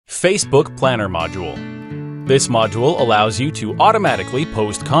Facebook Planner module. This module allows you to automatically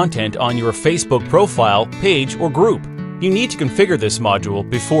post content on your Facebook profile, page, or group. You need to configure this module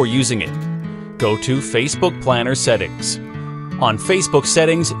before using it. Go to Facebook Planner Settings. On Facebook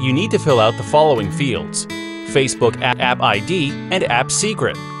Settings, you need to fill out the following fields: Facebook App ID and App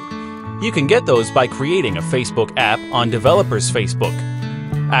Secret. You can get those by creating a Facebook app on Developers Facebook.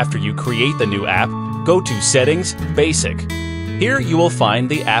 After you create the new app, go to Settings, Basic. Here you will find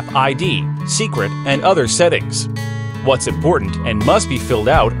the App ID, Secret, and other settings. What's important and must be filled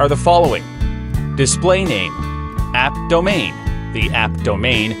out are the following: Display name, App domain. The app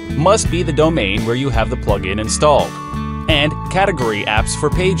domain must be the domain where you have the plugin installed, and category apps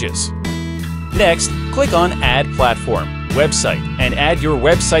for pages. Next, click on Add Platform, Website, and add your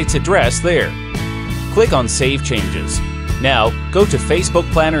website's address there. Click on Save Changes. Now, go to Facebook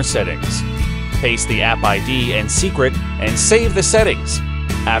Planner Settings. Paste the app ID and secret and save the settings.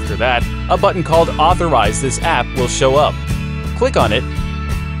 After that, a button called Authorize this app will show up. Click on it.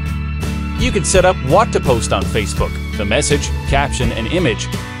 You can set up what to post on Facebook: the message, caption, and image.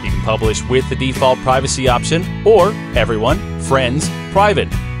 You can publish with the default privacy option, or everyone, friends,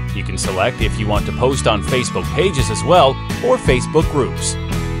 private. You can select if you want to post on Facebook pages as well, or Facebook groups.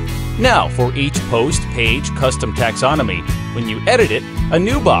 Now, for each post, page, custom taxonomy, when you edit it, a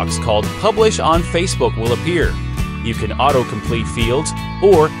new box called Publish on Facebook will appear. You can auto-complete fields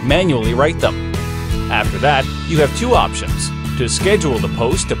or manually write them. After that, you have two options: to schedule the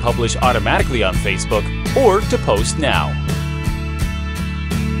post to publish automatically on Facebook, or to post now.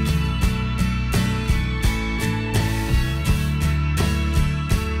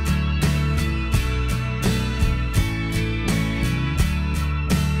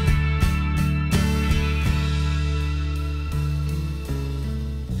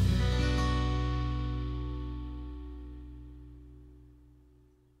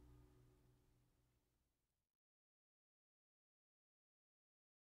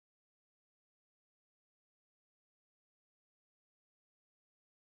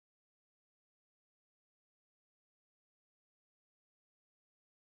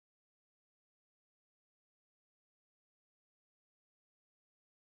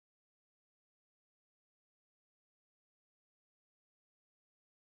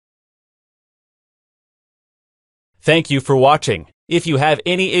 Thank you for watching. If you have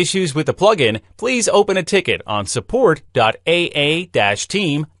any issues with the plugin, please open a ticket on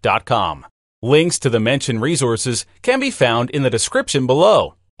support.aa-team.com. Links to the mentioned resources can be found in the description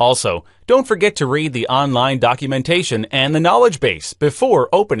below. Also, don't forget to read the online documentation and the knowledge base before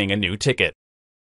opening a new ticket.